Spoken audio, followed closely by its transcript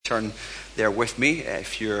turn there with me.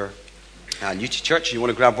 If you're new to church, you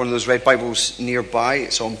want to grab one of those red Bibles nearby.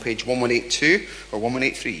 It's on page 1182 or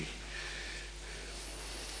 1183.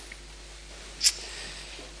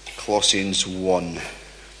 Colossians 1.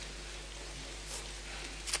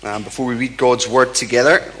 And before we read God's word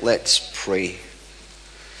together, let's pray.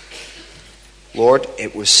 Lord,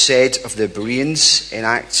 it was said of the Bereans in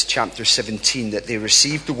Acts chapter 17 that they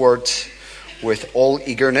received the word with all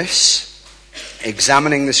eagerness,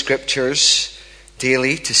 examining the scriptures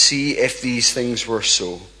daily to see if these things were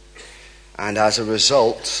so. And as a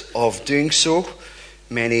result of doing so,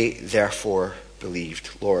 many therefore believed.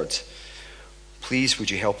 Lord, please would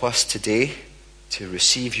you help us today to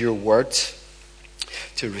receive your word,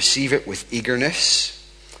 to receive it with eagerness,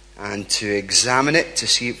 and to examine it to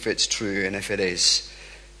see if it's true, and if it is,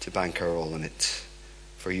 to bank our all on it.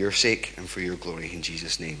 For your sake and for your glory, in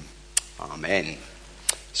Jesus' name. Amen.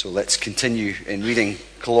 So let's continue in reading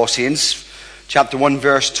Colossians chapter 1,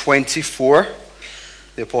 verse 24.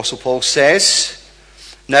 The Apostle Paul says,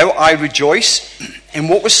 "Now I rejoice in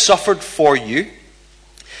what was suffered for you,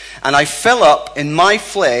 and I fill up in my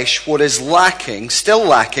flesh what is lacking, still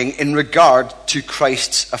lacking, in regard to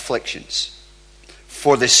Christ's afflictions,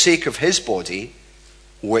 for the sake of his body,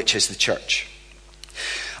 which is the church.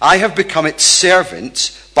 I have become its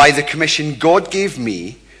servant by the commission God gave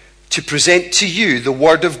me to present to you the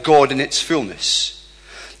word of God in its fullness,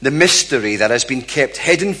 the mystery that has been kept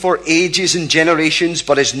hidden for ages and generations,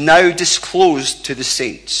 but is now disclosed to the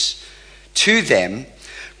saints. To them,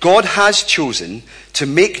 God has chosen to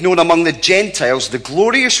make known among the Gentiles the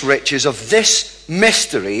glorious riches of this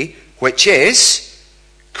mystery, which is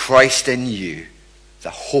Christ in you,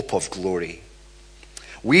 the hope of glory.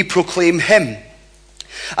 We proclaim him,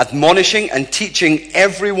 admonishing and teaching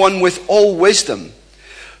everyone with all wisdom,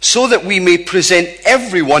 so that we may present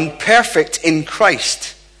everyone perfect in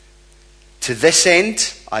Christ. To this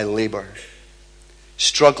end I labor,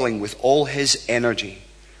 struggling with all his energy,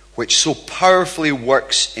 which so powerfully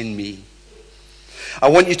works in me. I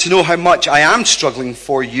want you to know how much I am struggling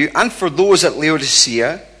for you and for those at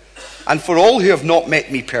Laodicea, and for all who have not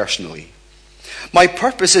met me personally. My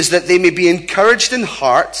purpose is that they may be encouraged in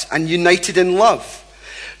heart and united in love,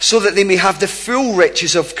 so that they may have the full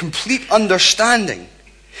riches of complete understanding,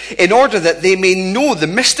 in order that they may know the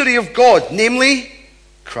mystery of God, namely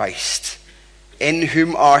Christ, in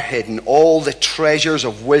whom are hidden all the treasures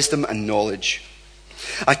of wisdom and knowledge.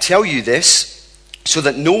 I tell you this so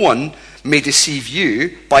that no one may deceive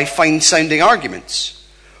you by fine-sounding arguments.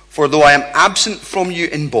 For though I am absent from you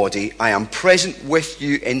in body, I am present with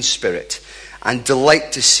you in spirit, and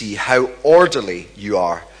delight to see how orderly you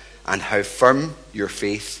are and how firm your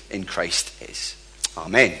faith in Christ is."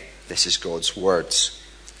 Amen. This is God's words.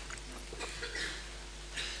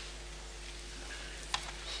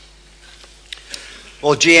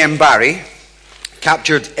 Well, J.M. Barrie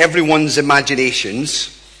captured everyone's imaginations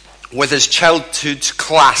with his childhood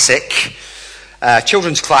classic,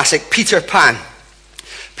 children's classic, Peter Pan.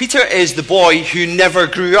 Peter is the boy who never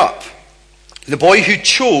grew up, the boy who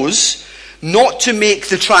chose not to make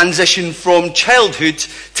the transition from childhood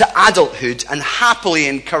to adulthood, and happily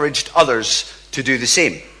encouraged others to do the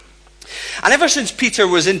same. And ever since Peter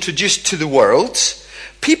was introduced to the world,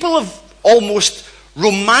 people have almost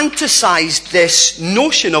romanticized this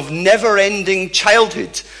notion of never-ending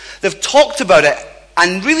childhood. They've talked about it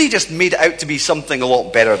and really just made it out to be something a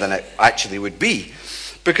lot better than it actually would be.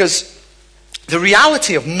 Because the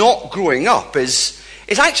reality of not growing up is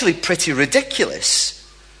actually pretty ridiculous.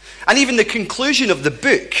 And even the conclusion of the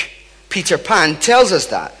book, Peter Pan, tells us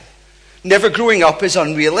that. Never growing up is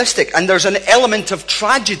unrealistic. And there's an element of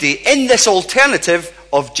tragedy in this alternative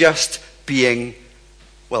of just being,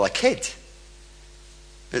 well, a kid.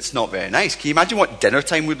 It's not very nice. Can you imagine what dinner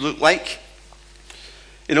time would look like?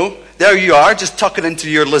 You know, there you are, just tucking into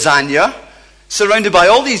your lasagna, surrounded by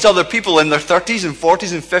all these other people in their 30s and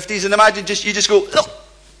 40s and 50s, and imagine you just go, "Oh,"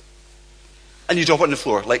 and you drop it on the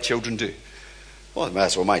floor like children do. Well,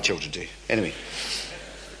 that's what my children do. Anyway.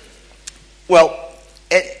 Well,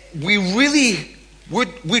 we really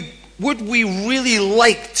would we really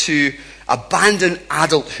like to abandon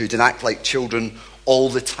adulthood and act like children all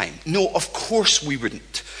the time? No, of course we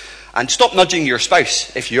wouldn't. And stop nudging your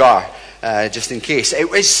spouse if you are, just in case.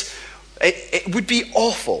 It would be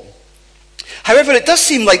awful. However, it does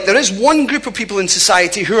seem like there is one group of people in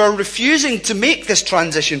society who are refusing to make this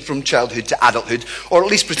transition from childhood to adulthood, or at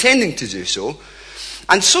least pretending to do so.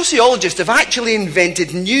 And sociologists have actually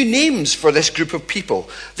invented new names for this group of people.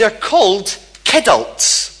 They're called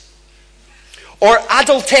kidults, or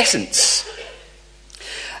adolescents.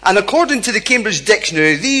 And according to the Cambridge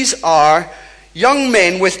Dictionary, these are young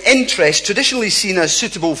men with interests traditionally seen as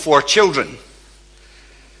suitable for children.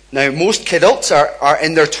 Now, most kidults are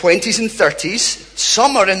in their 20s and 30s.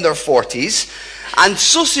 Some are in their 40s. And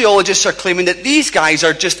sociologists are claiming that these guys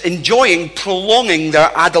are just enjoying prolonging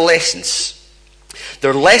their adolescence.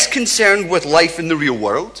 They're less concerned with life in the real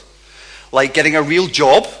world, like getting a real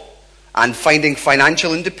job and finding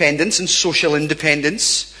financial independence and social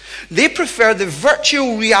independence. They prefer the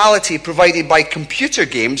virtual reality provided by computer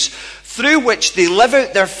games through which they live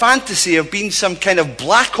out their fantasy of being some kind of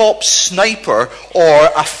black ops sniper or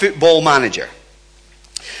a football manager.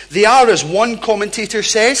 They are, as one commentator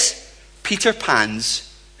says, Peter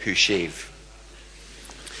Pans who shave.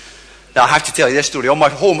 Now, I have to tell you this story. On my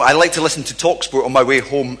home, I like to listen to TalkSport on my way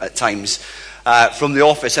home at times from the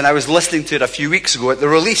office, and I was listening to it a few weeks ago at the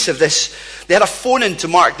release of this. They had a phone-in to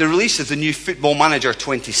mark the release of the new Football Manager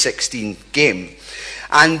 2016 game.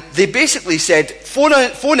 And they basically said,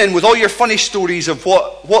 phone in with all your funny stories of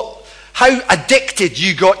how addicted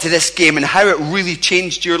you got to this game and how it really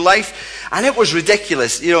changed your life. And it was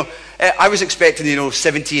ridiculous. I was expecting,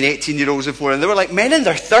 17, 18-year-olds to phone in. They were like men in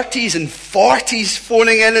their 30s and 40s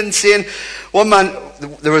phoning in and saying,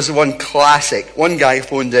 there was one classic. One guy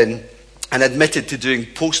phoned in and admitted to doing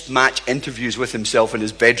post-match interviews with himself in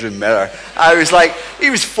his bedroom mirror. I was like, he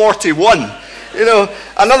was 41.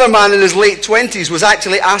 Another man in his late 20s was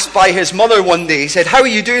actually asked by his mother one day. He said, "How are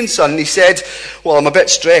you doing, son?" And he said, "Well, I'm a bit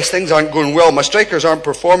stressed. Things aren't going well. My strikers aren't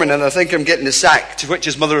performing and I think I'm getting the sack." To which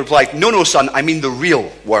his mother replied, "No, son, I mean the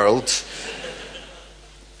real world."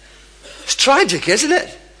 It's tragic, isn't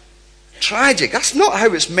it? Tragic. That's not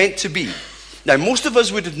how it's meant to be. Now, most of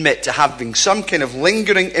us would admit to having some kind of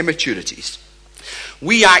lingering immaturities.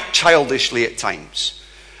 We act childishly at times.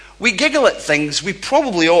 We giggle at things we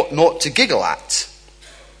probably ought not to giggle at.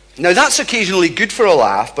 Now, that's occasionally good for a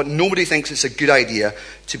laugh, but nobody thinks it's a good idea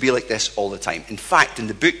to be like this all the time. In fact, in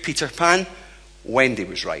the book Peter Pan, Wendy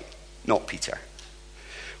was right, not Peter.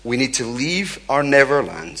 We need to leave our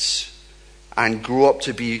Neverlands and grow up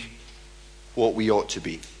to be what we ought to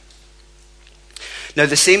be. Now,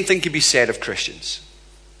 the same thing can be said of Christians.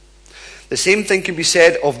 The same thing can be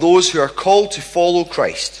said of those who are called to follow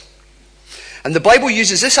Christ. And the Bible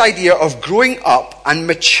uses this idea of growing up and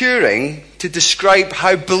maturing to describe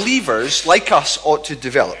how believers like us ought to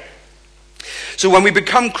develop. So when we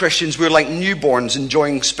become Christians, we're like newborns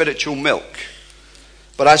enjoying spiritual milk.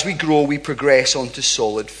 But as we grow, we progress onto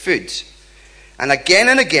solid food. And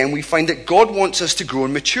again, we find that God wants us to grow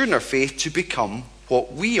and mature in our faith to become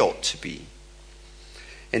what we ought to be.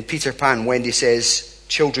 In Peter Pan, Wendy says,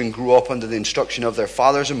 children grow up under the instruction of their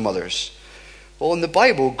fathers and mothers. Well, in the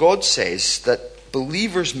Bible, God says that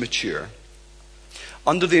believers mature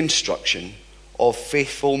under the instruction of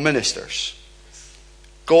faithful ministers.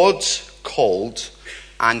 God's called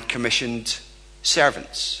and commissioned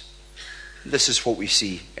servants. This is what we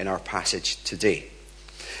see in our passage today.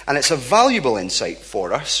 And it's a valuable insight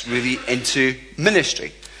for us, really, into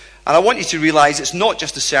ministry. And I want you to realize it's not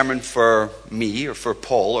just a sermon for me or for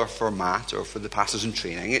Paul or for Matt or for the pastors in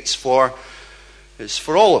training. It's for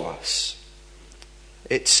all of us.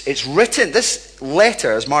 It's written, this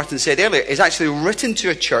letter, as Martin said earlier, is actually written to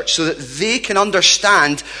a church so that they can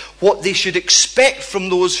understand what they should expect from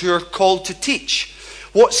those who are called to teach.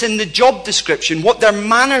 What's in the job description, what their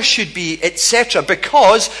manner should be, etc.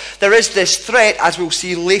 Because there is this threat, as we'll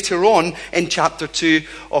see later on in chapter 2,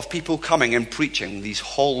 of people coming and preaching these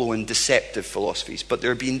hollow and deceptive philosophies, but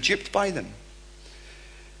they're being duped by them.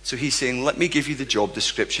 So he's saying, let me give you the job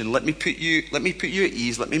description, let me put you at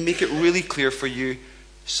ease, let me make it really clear for you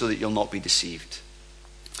so that you'll not be deceived.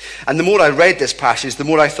 And the more I read this passage, the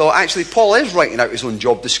more I thought, actually, Paul is writing out his own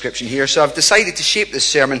job description here. So I've decided to shape this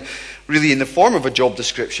sermon really in the form of a job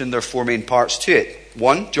description. There are 4 main parts to it.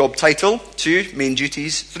 1, job title. 2, main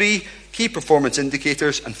duties. 3, key performance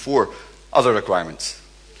indicators. And 4, other requirements.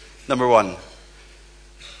 Number 1,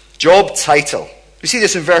 job title. We see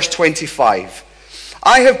this in verse 25.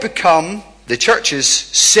 I have become the church's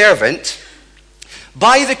servant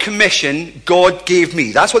by the commission God gave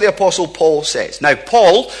me. That's what the Apostle Paul says. Now,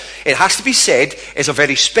 Paul, it has to be said, is a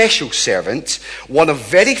very special servant, one of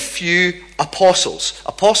very few apostles.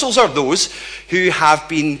 Apostles are those who have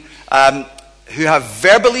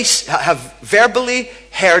verbally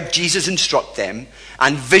heard Jesus instruct them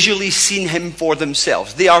and visually seen him for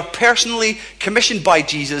themselves. They are personally commissioned by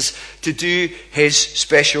Jesus to do his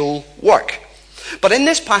special work. But in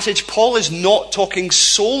this passage, Paul is not talking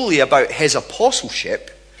solely about his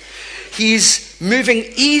apostleship. He's moving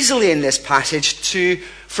easily in this passage to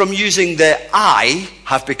from using the I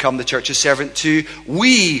have become the church's servant to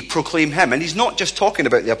we proclaim him. And he's not just talking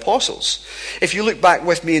about the apostles. If you look back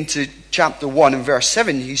with me into chapter 1 and verse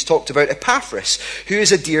 7, he's talked about Epaphras, who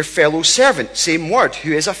is a dear fellow servant, same word,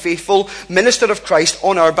 who is a faithful minister of Christ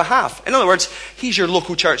on our behalf. In other words, he's your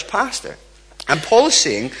local church pastor. And Paul is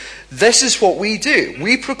saying, this is what we do.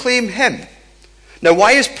 We proclaim him. Now,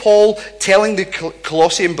 why is Paul telling the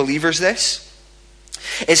Colossian believers this?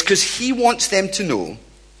 It's because he wants them to know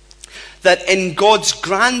that in God's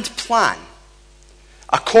grand plan,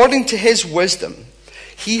 according to his wisdom,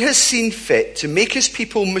 he has seen fit to make his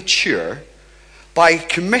people mature by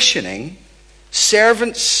commissioning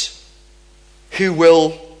servants who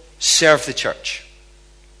will serve the church.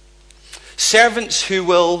 Servants who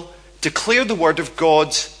will declare the word of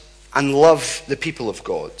God and love the people of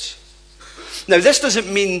God. Now, this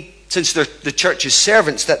doesn't mean, since they're the church's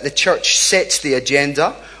servants, that the church sets the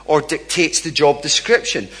agenda or dictates the job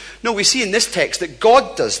description. No, we see in this text that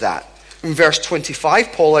God does that. In verse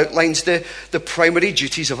 25, Paul outlines the primary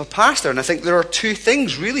duties of a pastor. And I think there are two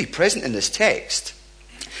things really present in this text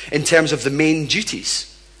in terms of the main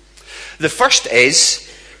duties. The first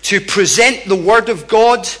is to present the word of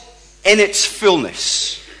God in its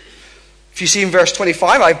fullness. If you see in verse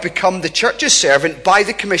 25, I've become the church's servant by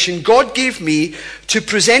the commission God gave me to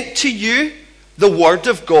present to you the word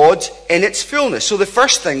of God in its fullness. So the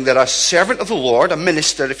first thing that a servant of the Lord, a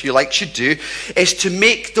minister if you like, should do is to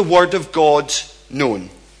make the word of God known.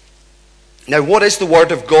 Now, what is the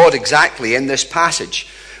word of God exactly in this passage?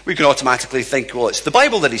 We can automatically think, well, it's the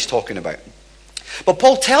Bible that he's talking about. But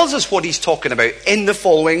Paul tells us what he's talking about in the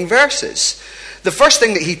following verses. The first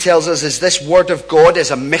thing that he tells us is this word of God is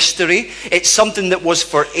a mystery. It's something that was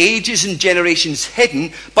for ages and generations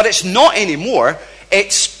hidden, but it's not anymore.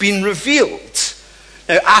 It's been revealed.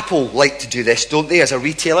 Now, Apple like to do this, don't they, as a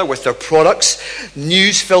retailer with their products?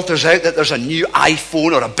 News filters out that there's a new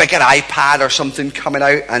iPhone or a bigger iPad or something coming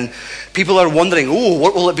out, and people are wondering, oh,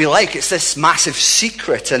 what will it be like? It's this massive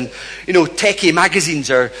secret, and, techie magazines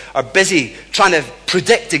are busy trying to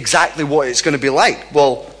predict exactly what it's going to be like.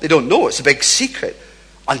 Well, they don't know. It's a big secret.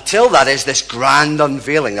 Until that is this grand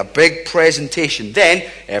unveiling, a big presentation, then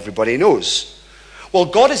everybody knows. Well,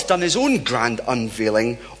 God has done his own grand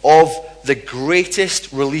unveiling of the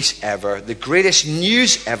greatest release ever, the greatest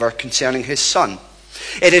news ever concerning his Son.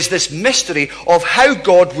 It is this mystery of how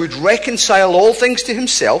God would reconcile all things to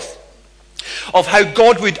himself, of how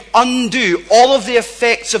God would undo all of the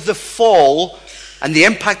effects of the fall and the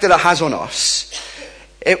impact that it has on us.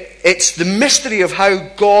 It's the mystery of how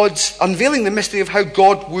God's unveiling the mystery of how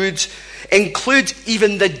God would include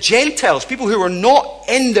even the Gentiles, people who were not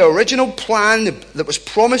in the original plan that was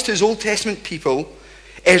promised to his Old Testament people,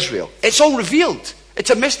 Israel. It's all revealed.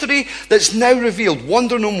 It's a mystery that's now revealed.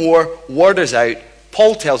 Wonder no more. Word is out.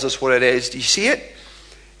 Paul tells us what it is. Do you see it?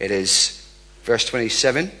 It is, verse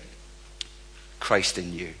 27, Christ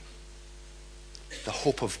in you, the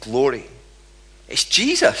hope of glory. It's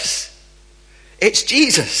Jesus. It's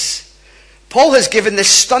Jesus. Paul has given this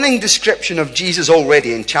stunning description of Jesus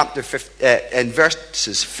already in in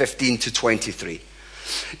verses 15 to 23.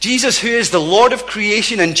 Jesus, who is the Lord of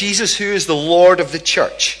creation, and Jesus, who is the Lord of the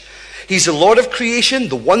church. He's the Lord of creation,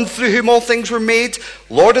 the one through whom all things were made.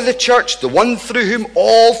 Lord of the church, the one through whom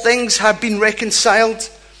all things have been reconciled.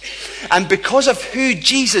 And because of who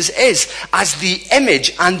Jesus is as the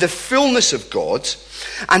image and the fullness of God,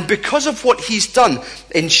 and because of what he's done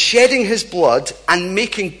in shedding his blood and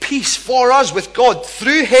making peace for us with God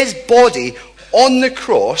through his body on the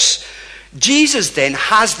cross, Jesus then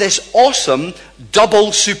has this awesome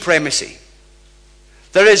double supremacy.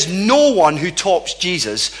 There is no one who tops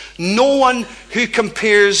Jesus, no one who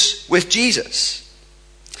compares with Jesus.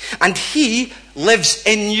 And he lives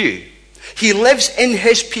in you. He lives in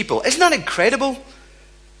his people. Isn't that incredible?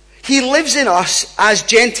 He lives in us as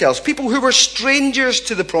Gentiles, people who were strangers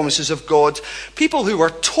to the promises of God, people who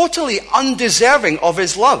were totally undeserving of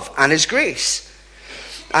his love and his grace.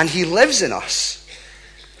 And he lives in us,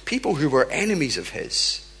 people who were enemies of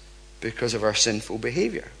his because of our sinful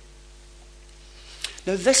behavior.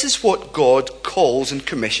 Now, this is what God calls and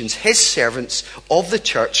commissions his servants of the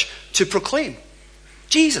church to proclaim.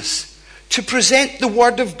 Jesus, to present the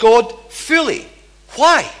word of God fully.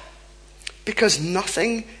 Why? Because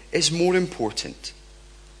nothing is more important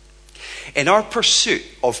in our pursuit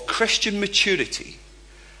of Christian maturity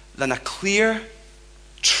than a clear,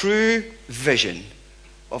 true vision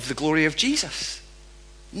of the glory of Jesus.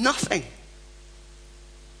 Nothing.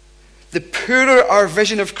 The poorer our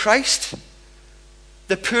vision of Christ,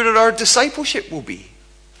 the poorer our discipleship will be.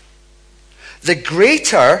 The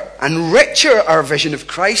greater and richer our vision of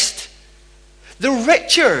Christ, the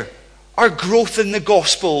richer our growth in the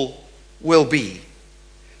gospel will be.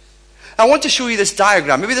 I want to show you this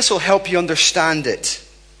diagram. Maybe this will help you understand it,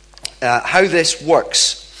 how this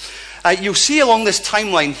works. You'll see along this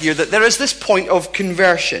timeline here that there is this point of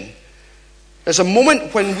conversion. There's a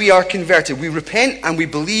moment when we are converted. We repent and we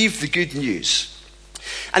believe the good news.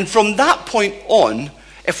 And from that point on,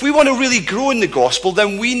 if we want to really grow in the gospel,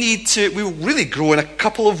 then we really grow in a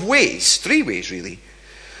couple of ways. 3 ways, really.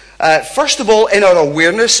 First of all, in our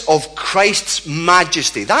awareness of Christ's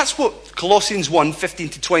majesty. That's what Colossians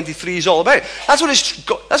 1:15-23 is all about.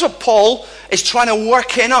 That's what Paul is trying to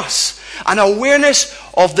work in us. An awareness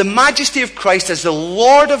of the majesty of Christ as the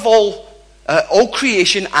Lord of all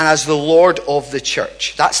creation and as the Lord of the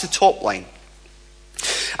church. That's the top line.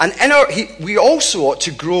 And we also ought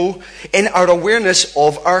to grow in our awareness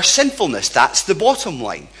of our sinfulness. That's the bottom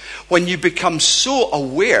line. When you become so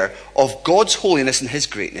aware of God's holiness and his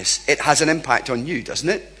greatness, it has an impact on you, doesn't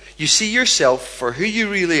it? You see yourself for who you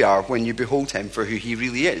really are when you behold him for who he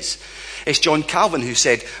really is. It's John Calvin who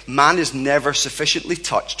said, man is never sufficiently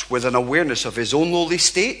touched with an awareness of his own lowly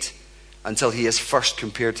state until he has first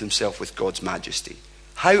compared himself with God's majesty.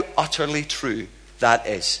 How utterly true that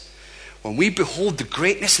is. When we behold the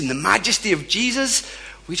greatness and the majesty of Jesus,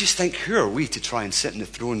 we just think, who are we to try and sit in the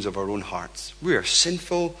thrones of our own hearts? We are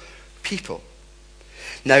sinful people.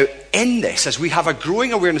 Now, in this, as we have a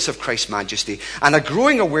growing awareness of Christ's majesty and a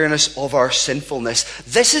growing awareness of our sinfulness,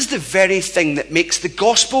 this is the very thing that makes the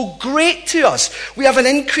gospel great to us. We have an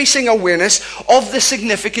increasing awareness of the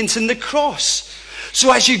significance in the cross.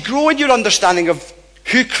 So as you grow in your understanding of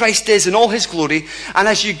who Christ is in all his glory, and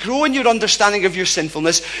as you grow in your understanding of your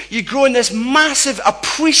sinfulness, you grow in this massive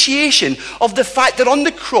appreciation of the fact that on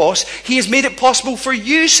the cross, he has made it possible for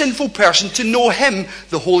you, sinful person, to know him,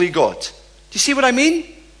 the holy God. Do you see what I mean?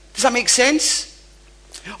 Does that make sense?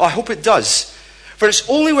 Oh, I hope it does. For it's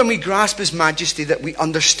only when we grasp his majesty that we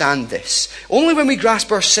understand this. Only when we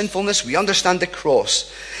grasp our sinfulness, we understand the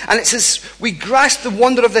cross. And it says we grasp the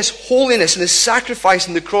wonder of this holiness and his sacrifice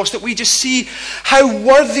on the cross that we just see how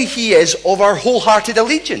worthy he is of our wholehearted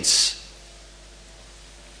allegiance.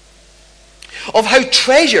 Of how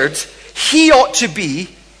treasured he ought to be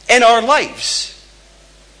in our lives.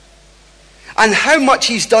 And how much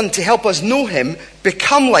he's done to help us know him,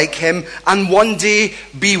 become like him, and one day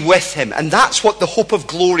be with him. And that's what the hope of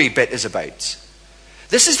glory bit is about.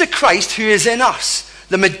 This is the Christ who is in us.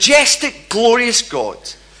 The majestic, glorious God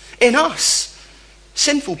in us.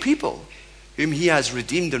 Sinful people whom he has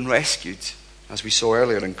redeemed and rescued, as we saw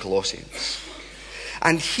earlier in Colossians.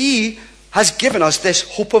 And he has given us this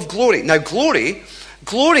hope of glory. Now, glory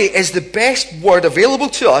is the best word available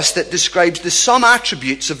to us that describes the sum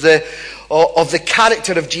attributes of the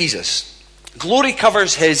character of Jesus. Glory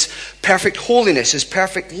covers his perfect holiness, his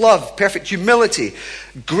perfect love, perfect humility,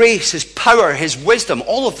 grace, his power, his wisdom,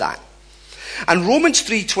 all of that. And Romans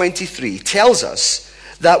 3:23 tells us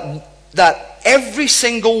that every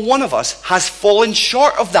single one of us has fallen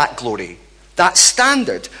short of that glory, that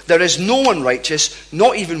standard. There is no one righteous,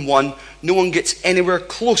 not even one. No one gets anywhere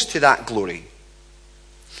close to that glory.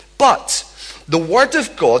 But the word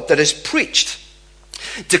of God that is preached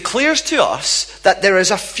declares to us that there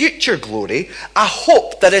is a future glory, a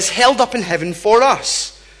hope that is held up in heaven for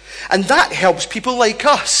us. And that helps people like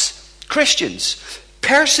us, Christians,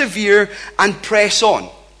 persevere and press on.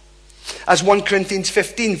 As 1 Corinthians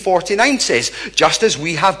 15:49 says, just as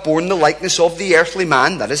we have borne the likeness of the earthly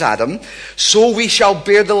man, that is Adam, so we shall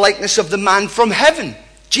bear the likeness of the man from heaven,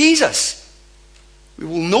 Jesus. We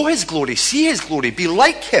will know his glory, see his glory, be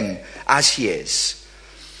like him as he is.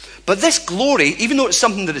 But this glory, even though it's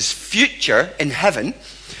something that is future in heaven,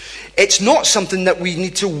 it's not something that we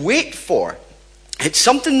need to wait for. It's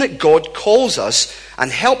something that God calls us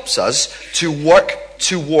and helps us to work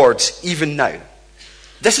towards even now.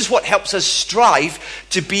 This is what helps us strive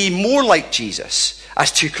to be more like Jesus.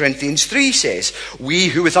 As 2 Corinthians 3 says, we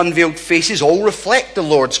who with unveiled faces all reflect the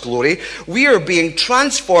Lord's glory, we are being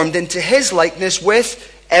transformed into his likeness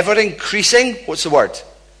with ever increasing, what's the word?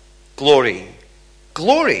 Glory.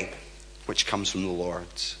 Glory, which comes from the Lord.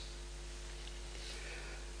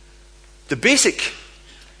 The basic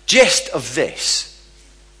gist of this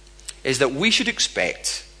is that we should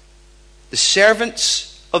expect the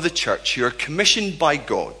servants of the church who are commissioned by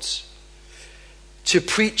God to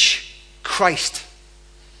preach Christ.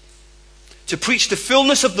 To preach the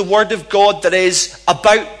fullness of the word of God that is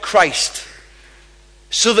about Christ.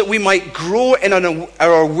 So that we might grow in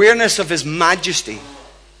our awareness of his majesty.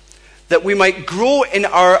 That we might grow in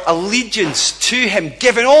our allegiance to him,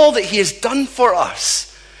 given all that he has done for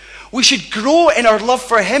us. We should grow in our love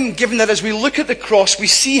for him, given that as we look at the cross, we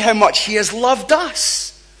see how much he has loved us.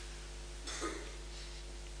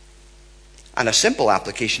 And a simple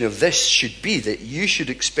application of this should be that you should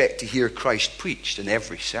expect to hear Christ preached in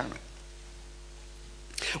every sermon.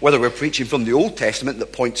 Whether we're preaching from the Old Testament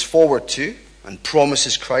that points forward to and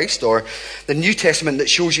promises Christ, or the New Testament that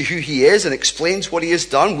shows you who he is and explains what he has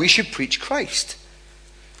done, we should preach Christ.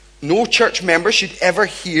 No church member should ever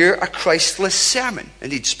hear a Christless sermon.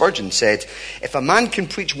 Indeed, Spurgeon said, if a man can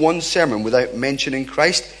preach one sermon without mentioning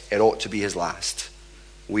Christ, it ought to be his last.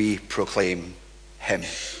 We proclaim him.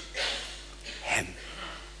 Him.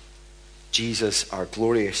 Jesus, our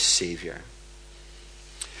glorious Savior.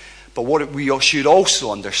 But what we should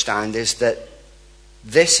also understand is that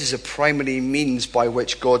this is a primary means by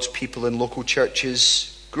which God's people in local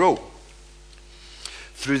churches grow.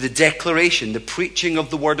 Through the declaration, the preaching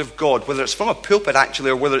of the Word of God, whether it's from a pulpit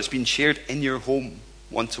actually, or whether it's been shared in your home,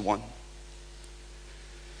 one-to-one.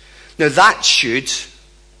 Now that should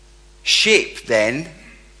shape then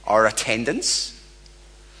our attendance,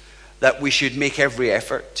 that we should make every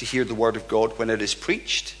effort to hear the Word of God when it is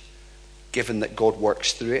preached, given that God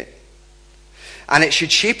works through it. And it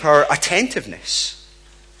should shape our attentiveness.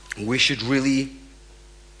 We should really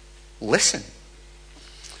listen.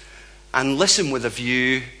 And listen with a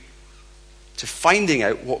view to finding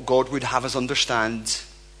out what God would have us understand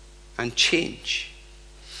and change.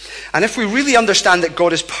 And if we really understand that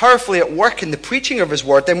God is powerfully at work in the preaching of his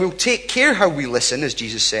word, then we'll take care how we listen, as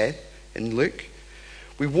Jesus said in Luke.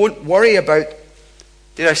 We won't worry about,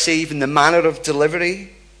 did I say, even the manner of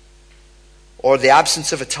delivery or the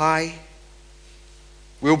absence of a tie.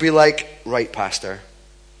 We'll be like, right, Pastor,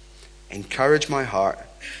 encourage my heart.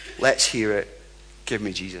 Let's hear it. Give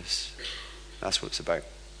me Jesus. That's what it's about.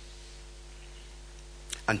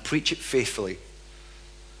 And preach it faithfully.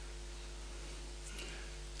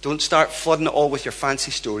 Don't start flooding it all with your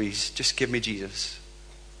fancy stories. Just give me Jesus.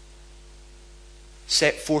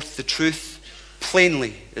 Set forth the truth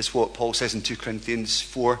plainly, is what Paul says in 2 Corinthians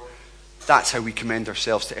 4. That's how we commend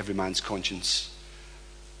ourselves to every man's conscience.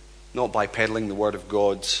 Not by peddling the word of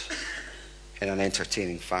God in an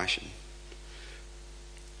entertaining fashion.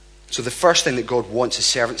 So the first thing that God wants his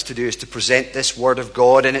servants to do is to present this word of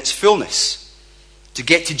God in its fullness. To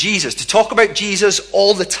get to Jesus. To talk about Jesus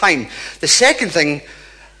all the time. The second thing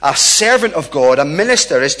a servant of God, a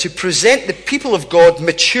minister, is to present the people of God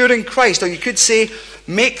mature in Christ. Or you could say,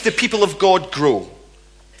 make the people of God grow.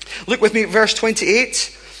 Look with me at verse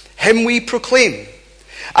 28. Him we proclaim,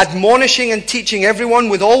 admonishing and teaching everyone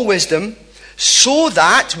with all wisdom, so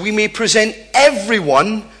that we may present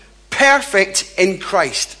everyone perfect in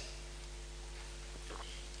Christ.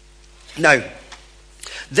 Now,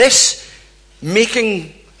 this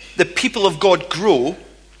making the people of God grow,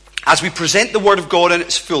 as we present the word of God in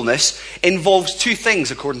its fullness, involves two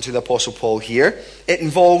things according to the Apostle Paul here. It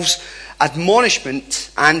involves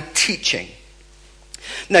admonishment and teaching.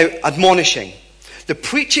 Now, admonishing. The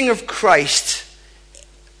preaching of Christ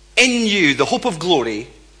in you, the hope of glory,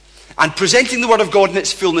 and presenting the word of God in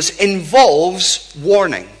its fullness involves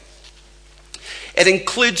warning. It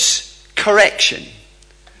includes correction.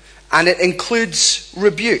 And it includes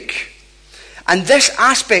rebuke. And this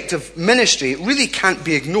aspect of ministry really can't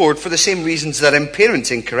be ignored for the same reasons that in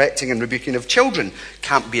parenting, correcting and rebuking of children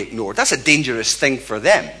can't be ignored. That's a dangerous thing for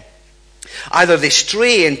them. Either they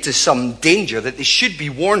stray into some danger that they should be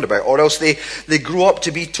warned about, or else they grow up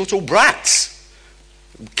to be total brats,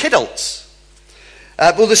 kiddles.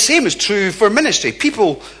 Well, the same is true for ministry.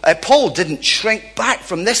 Paul didn't shrink back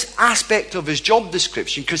from this aspect of his job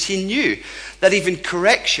description because he knew that even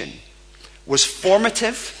correction was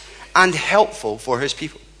formative and helpful for his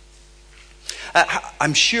people.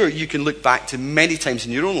 I'm sure you can look back to many times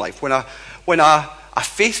in your own life when a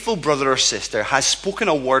faithful brother or sister has spoken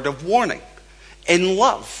a word of warning in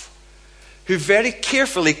love, who very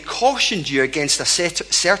carefully cautioned you against a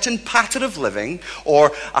certain pattern of living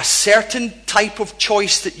or a certain type of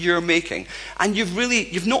choice that you're making. And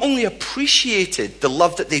you've not only appreciated the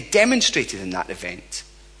love that they demonstrated in that event,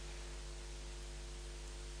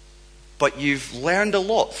 but you've learned a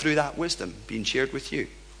lot through that wisdom being shared with you.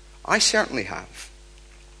 I certainly have.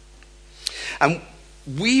 And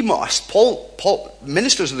we must,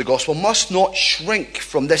 ministers of the gospel, must not shrink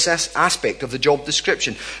from this aspect of the job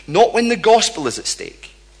description. Not when the gospel is at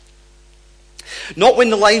stake. Not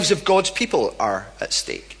when the lives of God's people are at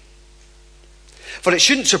stake. For it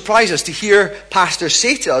shouldn't surprise us to hear pastors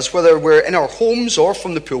say to us, whether we're in our homes or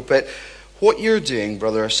from the pulpit, what you're doing,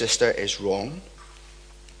 brother or sister, is wrong.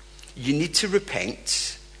 You need to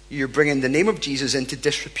repent. You're bringing the name of Jesus into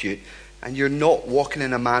disrepute, and you're not walking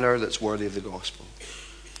in a manner that's worthy of the gospel.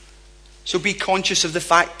 So be conscious of the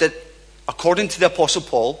fact that, according to the Apostle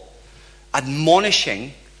Paul,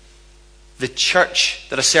 admonishing the church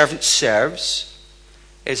that a servant serves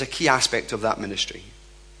is a key aspect of that ministry.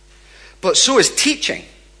 But so is teaching.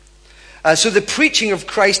 So the preaching of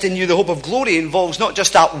Christ in you, the hope of glory, involves not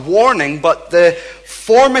just that warning, but the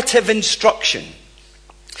formative instruction.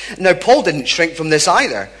 Now, Paul didn't shrink from this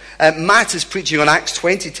either. Matt is preaching on Acts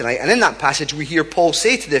 20 tonight, and in that passage we hear Paul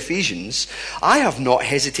say to the Ephesians, I have not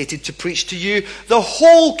hesitated to preach to you the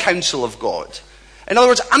whole counsel of God. In other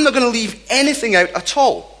words, I'm not going to leave anything out at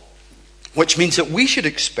all. Which means that we should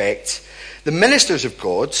expect the ministers of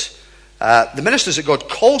God, the ministers that God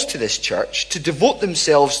calls to this church, to devote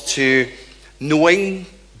themselves to knowing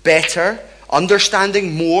better,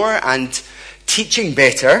 understanding more, and teaching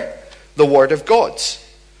better the Word of God.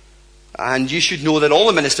 And you should know that all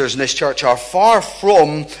the ministers in this church are far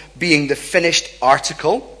from being the finished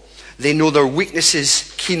article. They know their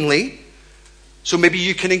weaknesses keenly. So maybe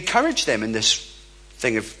you can encourage them in this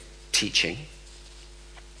thing of teaching.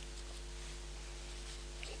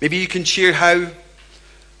 Maybe you can share how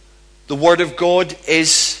the Word of God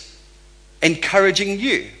is encouraging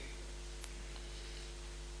you.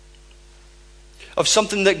 Of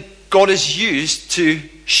something that God has used to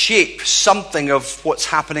shape something of what's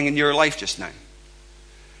happening in your life just now.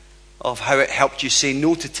 Of how it helped you say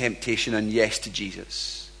no to temptation and yes to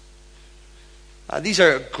Jesus. These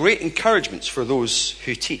are great encouragements for those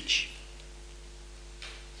who teach.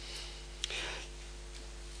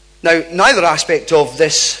 Now, neither aspect of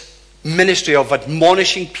this ministry of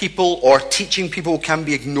admonishing people or teaching people can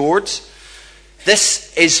be ignored.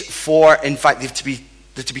 This is for, in fact, they're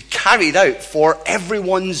to be carried out for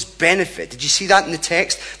everyone's benefit. Did you see that in the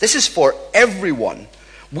text? This is for everyone.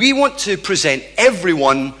 We want to present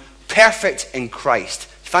everyone perfect in Christ.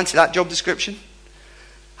 Fancy that job description?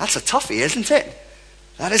 That's a toughie, isn't it?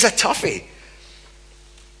 That is a toughie.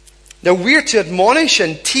 Now we're to admonish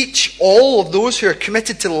and teach all of those who are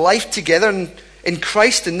committed to life together in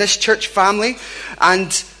Christ in this church family,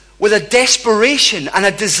 and with a desperation and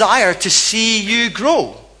a desire to see you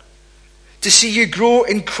grow. To see you grow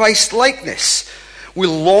in Christ likeness. We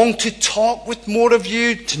long to talk with more of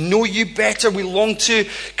you, to know you better. We long to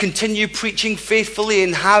continue preaching faithfully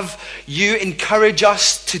and have you encourage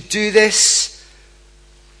us to do this.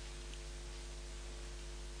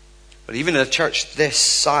 But even in a church this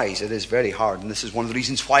size, it is very hard. And this is one of the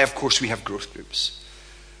reasons why, of course, we have growth groups.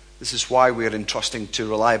 This is why we are entrusting to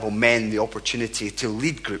reliable men the opportunity to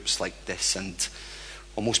lead groups like this and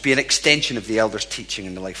almost be an extension of the elders' teaching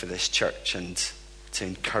in the life of this church and to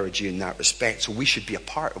encourage you in that respect. So we should be a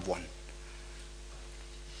part of one.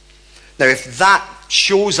 Now, if that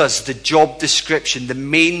shows us the job description, the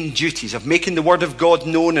main duties of making the Word of God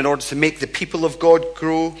known in order to make the people of God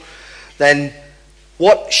grow, then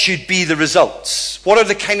what should be the results? What are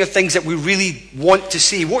the kind of things that we really want to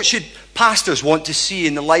see? What should pastors want to see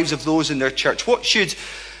in the lives of those in their church? What should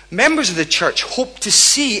members of the church hope to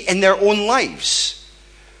see in their own lives?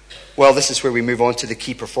 Well, this is where we move on to the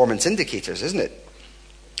key performance indicators, isn't it?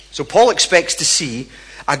 So Paul expects to see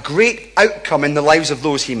a great outcome in the lives of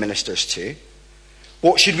those he ministers to.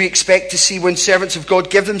 What should we expect to see when servants of God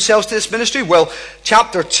give themselves to this ministry? Well,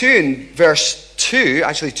 chapter 2 and verse 2,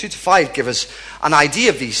 actually 2 to 5, give us an idea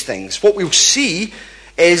of these things. What we'll see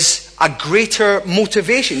is a greater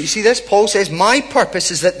motivation. You see this? Paul says, my purpose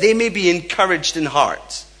is that they may be encouraged in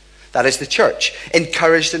heart. That is the church,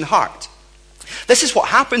 encouraged in heart. This is what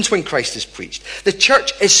happens when Christ is preached. The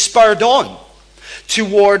church is spurred on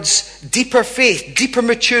towards deeper faith, deeper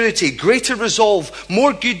maturity, greater resolve,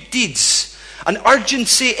 more good deeds, an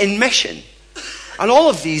urgency in mission. And all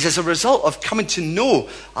of these as a result of coming to know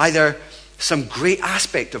either some great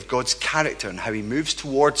aspect of God's character and how he moves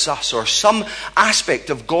towards us, or some aspect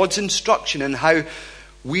of God's instruction and how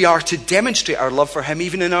we are to demonstrate our love for him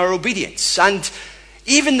even in our obedience. And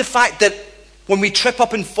even the fact that when we trip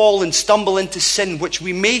up and fall and stumble into sin, which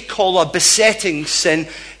we may call a besetting sin,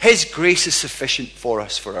 his grace is sufficient for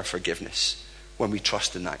us for our forgiveness when we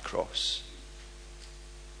trust in that cross.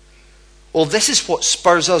 Well, this is what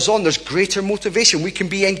spurs us on. There's greater motivation. We can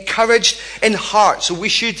be encouraged in heart. So we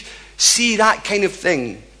should see that kind of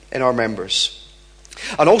thing in our members.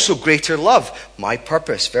 And also greater love. My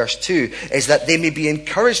purpose, verse 2, is that they may be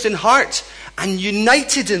encouraged in heart and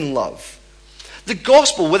united in love. The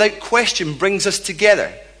gospel, without question, brings us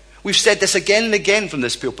together. We've said this again and again from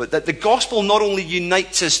this pulpit, that the gospel not only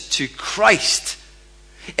unites us to Christ,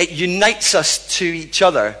 it unites us to each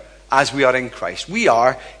other as we are in Christ. We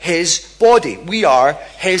are his body. We are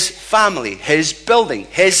his family, his building,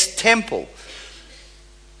 his temple.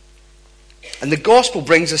 And the gospel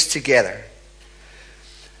brings us together.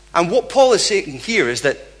 And what Paul is saying here is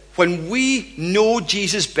that when we know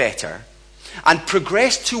Jesus better and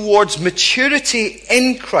progress towards maturity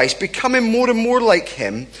in Christ, becoming more and more like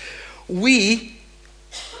him, we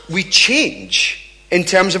change in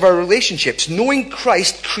terms of our relationships. Knowing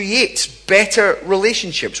Christ creates better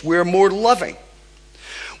relationships. We're more loving.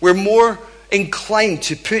 We're more inclined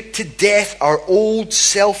to put to death our old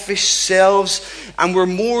selfish selves, and we're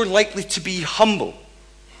more likely to be humble,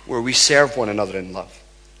 where we serve one another in love.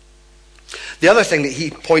 The other thing that he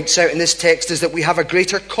points out in this text is that we have a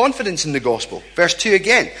greater confidence in the gospel. Verse 2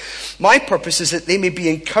 again. My purpose is that they may be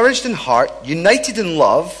encouraged in heart, united in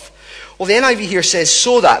love. Well, the NIV here says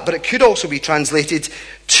so that, but it could also be translated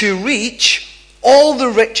to reach all the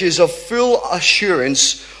riches of full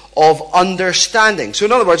assurance of understanding. So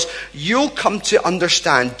in other words, you'll come to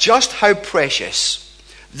understand just how precious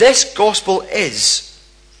this gospel is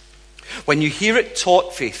when you hear it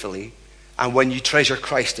taught faithfully and when you treasure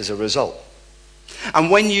Christ as a result.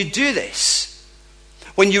 And when you do this,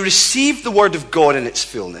 when you receive the word of God in its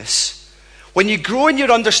fullness, when you grow in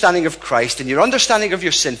your understanding of Christ and your understanding of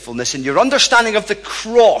your sinfulness and your understanding of the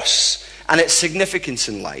cross and its significance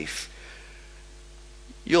in life,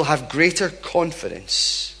 you'll have greater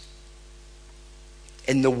confidence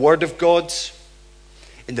in the word of God,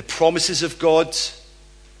 in the promises of God,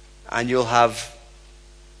 and you'll have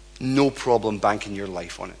no problem banking your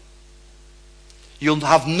life on it. You'll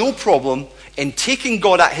have no problem in taking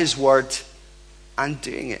God at his word and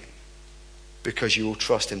doing it, because you will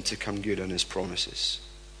trust him to come good on his promises.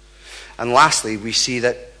 And lastly, we see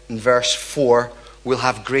that in verse 4, we'll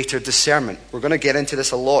have greater discernment. We're going to get into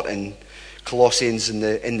this a lot in Colossians in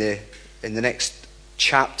the next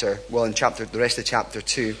chapter. Well, in the rest of chapter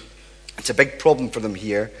 2. It's a big problem for them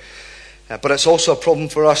here. But it's also a problem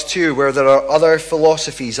for us too, where there are other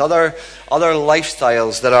philosophies, other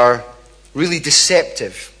lifestyles that are really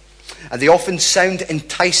deceptive. And they often sound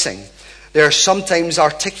enticing. They are sometimes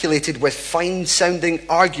articulated with fine-sounding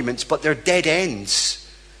arguments, but they're dead ends.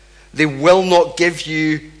 They will not give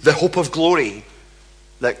you the hope of glory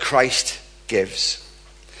that Christ gives.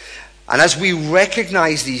 And as we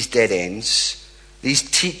recognize these dead ends, these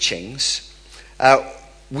teachings,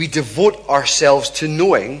 we devote ourselves to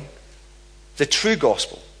knowing the true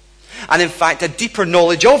gospel. And in fact, a deeper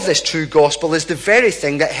knowledge of this true gospel is the very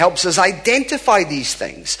thing that helps us identify these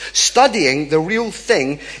things. Studying the real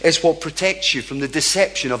thing is what protects you from the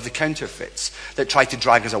deception of the counterfeits that try to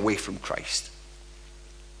drag us away from Christ.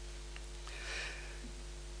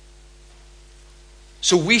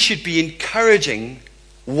 So we should be encouraging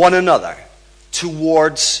one another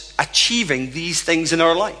towards achieving these things in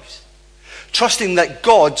our lives. Trusting that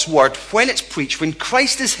God's word, when it's preached, when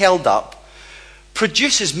Christ is held up,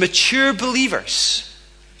 produces mature believers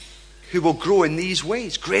who will grow in these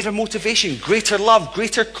ways. Greater motivation, greater love,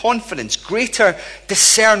 greater confidence, greater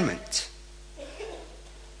discernment.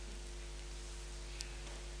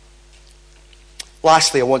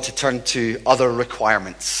 Lastly, I want to turn to other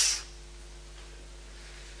requirements.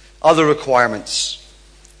 Other requirements.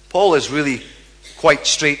 Paul is really quite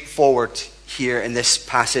straightforward here in this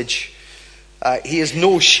passage. He has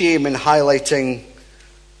no shame in highlighting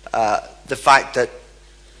the fact that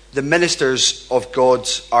the ministers of God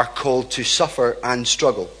are called to suffer and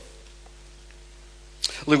struggle.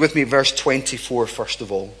 Look with me at verse 24 first of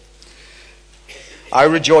all. I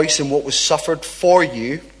rejoice in what was suffered for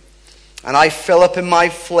you, and I fill up in my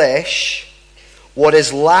flesh what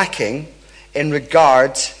is lacking in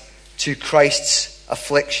regard to Christ's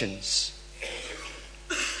afflictions,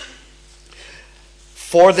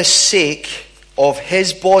 for the sake of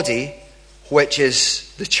his body, which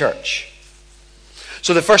is the church.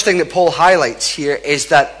 So the first thing that Paul highlights here is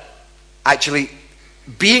that actually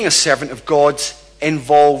being a servant of God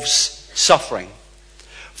involves suffering.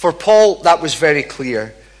 For Paul, that was very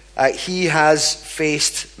clear. He has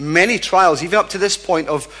faced many trials, even up to this point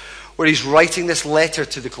of where he's writing this letter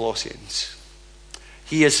to the Colossians.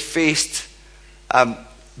 He has faced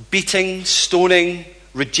beating, stoning,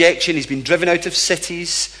 rejection. He's been driven out of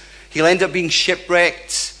cities. He'll end up being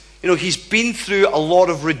shipwrecked. He's been through a lot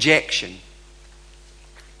of rejection.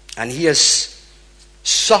 And he has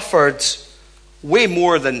suffered way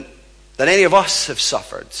more than any of us have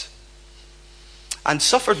suffered. And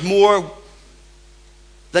suffered more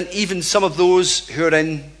than even some of those who are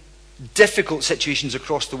in difficult situations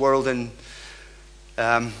across the world in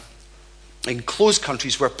closed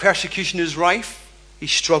countries where persecution is rife. He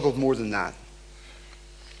struggled more than that.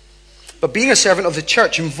 But being a servant of the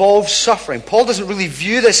church involves suffering. Paul doesn't really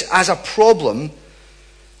view this as a problem.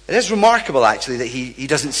 It is remarkable, actually, that he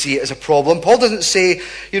doesn't see it as a problem. Paul doesn't say,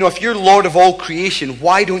 if you're Lord of all creation,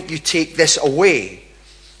 why don't you take this away?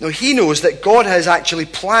 No, he knows that God has actually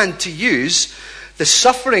planned to use the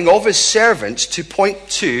suffering of his servants to point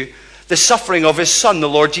to the suffering of his Son, the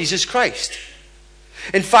Lord Jesus Christ.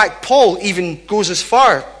 In fact, Paul even goes as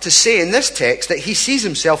far to say in this text that he sees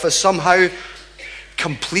himself as somehow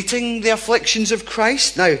completing the afflictions of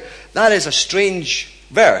Christ. Now, that is a strange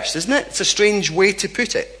verse, isn't it? It's a strange way to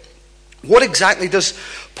put it. What exactly does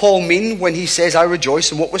Paul mean when he says, I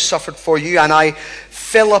rejoice in what was suffered for you, and I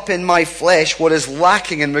fill up in my flesh what is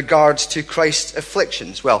lacking in regards to Christ's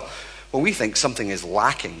afflictions? Well, when we think something is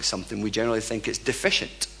lacking something, we generally think it's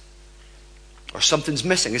deficient or something's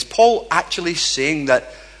missing. Is Paul actually saying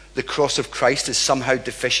that the cross of Christ is somehow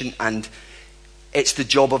deficient and it's the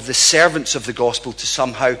job of the servants of the gospel to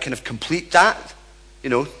somehow kind of complete that?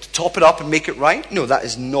 To top it up and make it right? No, that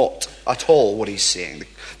is not at all what he's saying.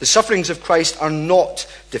 The sufferings of Christ are not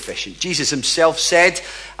deficient. Jesus himself said,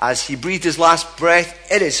 as he breathed his last breath,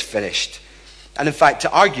 it is finished. And in fact,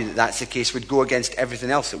 to argue that that's the case would go against everything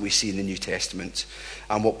else that we see in the New Testament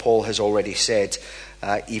and what Paul has already said,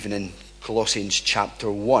 even in Colossians chapter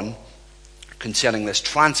 1, concerning this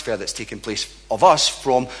transfer that's taken place of us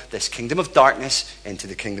from this kingdom of darkness into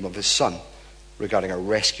the kingdom of his Son, regarding our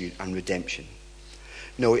rescue and redemption.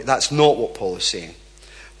 No, that's not what Paul is saying.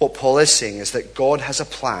 What Paul is saying is that God has a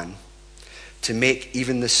plan to make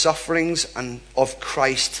even the sufferings of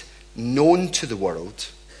Christ known to the world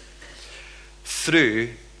through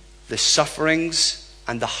the sufferings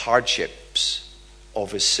and the hardships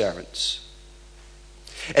of his servants.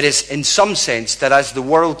 It is in some sense that as the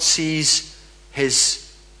world sees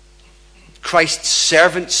Christ's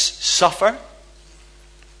servants suffer,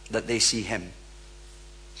 that they see him.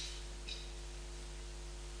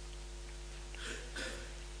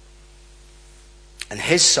 And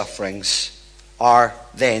his sufferings are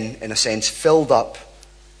then, in a sense, filled up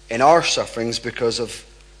in our sufferings because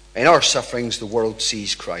in our sufferings the world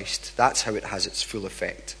sees Christ. That's how it has its full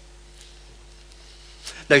effect.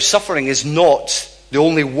 Now, suffering is not the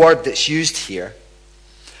only word that's used here.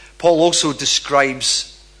 Paul also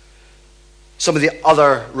describes some of the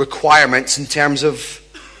other requirements in terms of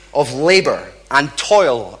labor and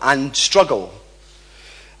toil and struggle.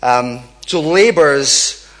 So labor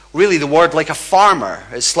is really the word like a farmer.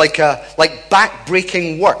 It's like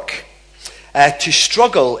back-breaking work. To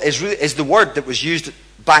struggle is the word that was used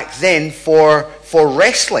back then for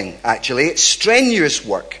wrestling, actually. It's strenuous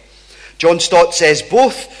work. John Stott says,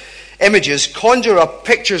 both images conjure up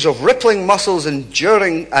pictures of rippling muscles and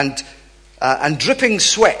dripping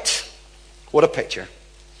sweat. What a picture.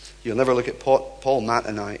 You'll never look at Paul, Matt,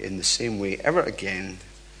 and I in the same way ever again.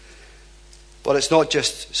 But it's not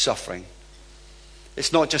just suffering.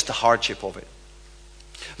 It's not just the hardship of it.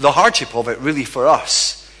 The hardship of it, really, for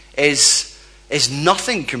us, is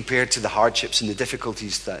nothing compared to the hardships and the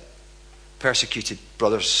difficulties that persecuted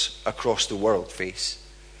brothers across the world face.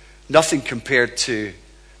 Nothing compared to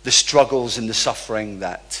the struggles and the suffering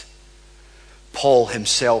that Paul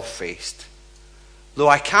himself faced. Though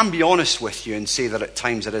I can be honest with you and say that at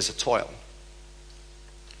times it is a toil.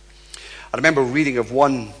 I remember reading of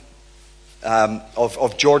one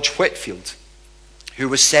of George Whitefield, who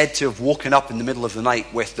was said to have woken up in the middle of the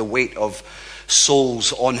night with the weight of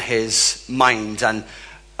souls on his mind, and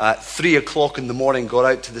at 3 o'clock in the morning got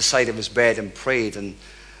out to the side of his bed and prayed, and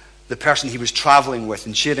the person he was traveling with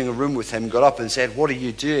and sharing a room with him got up and said, "What are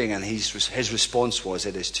you doing?" And his response was,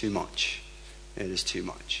 "It is too much. It is too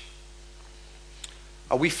much."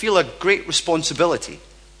 We feel a great responsibility.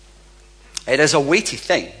 It is a weighty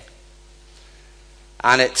thing,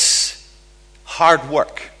 and it's hard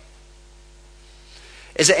work.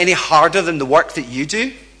 Is it any harder than the work that you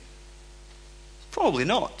do? Probably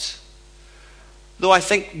not. Though I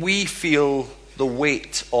think we feel the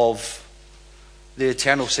weight of the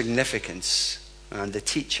eternal significance and the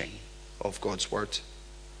teaching of God's word.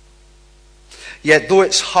 Yet though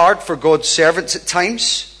it's hard for God's servants at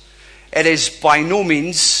times, it is by no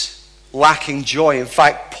means lacking joy. In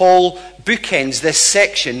fact, Paul bookends this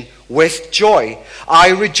section with joy. I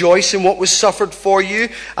rejoice in what was suffered for you.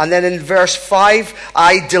 And then in verse 5,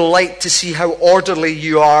 I delight to see how orderly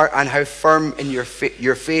you are and how firm in your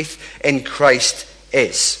faith in Christ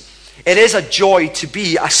is. It is a joy to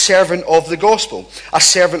be a servant of the gospel, a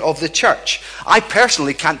servant of the church. I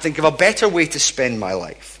personally can't think of a better way to spend my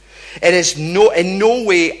life. It is in no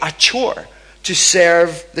way a chore to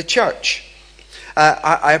serve the church.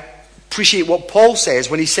 I appreciate what Paul says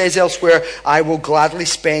when he says elsewhere, I will gladly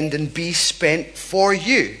spend and be spent for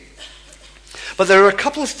you. But there are a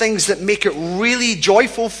couple of things that make it really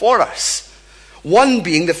joyful for us. One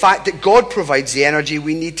being the fact that God provides the energy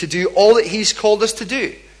we need to do all that he's called us to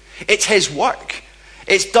do. It's his work.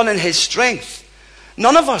 It's done in his strength.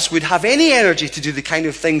 none of us would have any energy to do the kind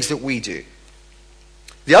of things that we do.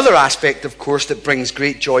 The other aspect, of course, that brings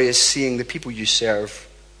great joy is seeing the people you serve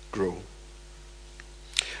grow.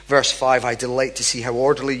 Verse 5, I delight to see how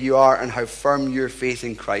orderly you are and how firm your faith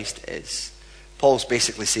in Christ is. Paul's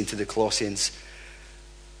basically saying to the Colossians,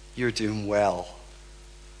 you're doing well.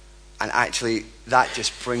 And actually, that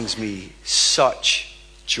just brings me such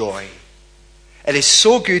joy. It is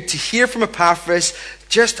so good to hear from Epaphras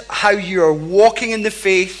just how you are walking in the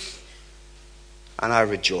faith, and I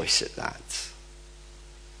rejoice at that.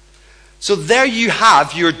 So there you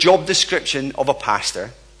have your job description of a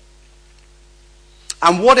pastor.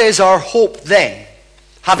 And what is our hope then,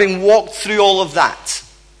 having walked through all of that?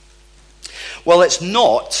 Well, it's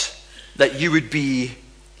not that you would be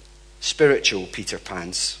spiritual Peter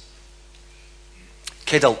Pans.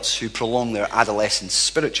 Kidults who prolong their adolescence,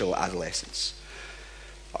 spiritual adolescence.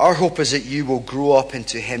 Our hope is that you will grow up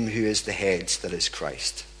into him who is the head, that is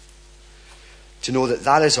Christ. To know that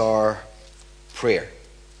that is our prayer.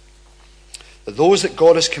 That those that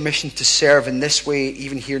God has commissioned to serve in this way,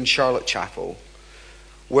 even here in Charlotte Chapel,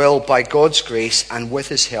 will, by God's grace and with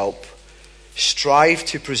his help, strive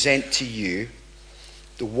to present to you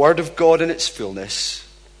the Word of God in its fullness,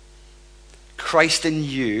 Christ in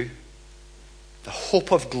you, the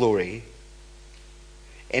hope of glory,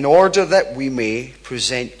 in order that we may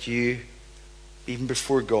present you, even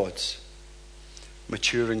before God,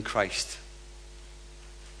 mature in Christ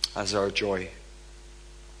as our joy.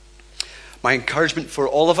 My encouragement for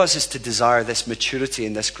all of us is to desire this maturity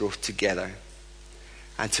and this growth together,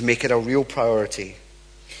 and to make it a real priority.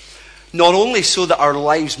 Not only so that our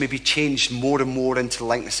lives may be changed more and more into the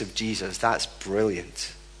likeness of Jesus, that's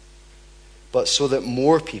brilliant, but so that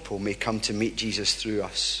more people may come to meet Jesus through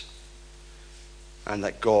us, and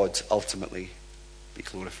that God ultimately be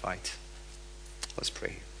glorified. Let's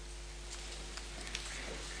pray.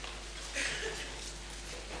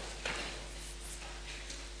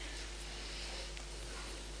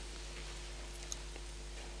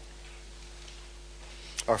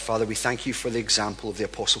 Our Father, we thank you for the example of the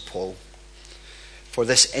Apostle Paul, for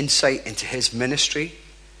this insight into his ministry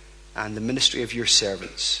and the ministry of your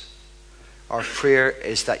servants. Our prayer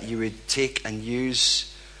is that you would take and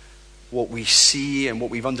use what we see and what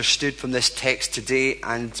we've understood from this text today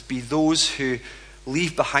and be those who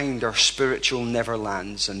leave behind our spiritual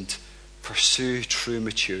neverlands and pursue true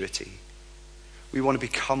maturity. We want to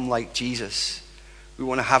become like Jesus. We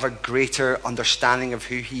want to have a greater understanding of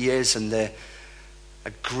who he is and a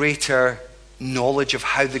greater knowledge of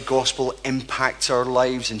how the gospel impacts our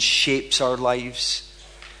lives and shapes our lives.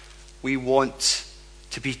 We want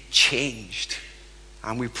to be changed.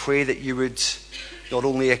 And we pray that you would not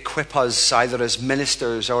only equip us either as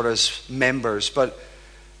ministers or as members, but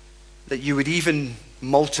that you would even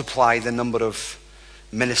multiply the number of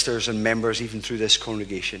ministers and members even through this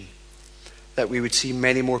congregation. That we would see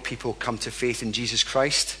many more people come to faith in Jesus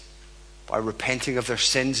Christ by repenting of their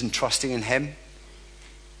sins and trusting in him.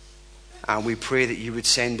 And we pray that you would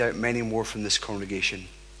send out many more from this congregation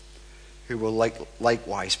who will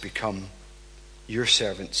likewise become your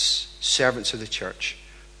servants, servants of the church,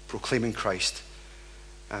 proclaiming Christ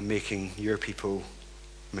and making your people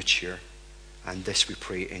mature. And this we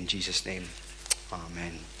pray in Jesus' name.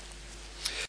 Amen.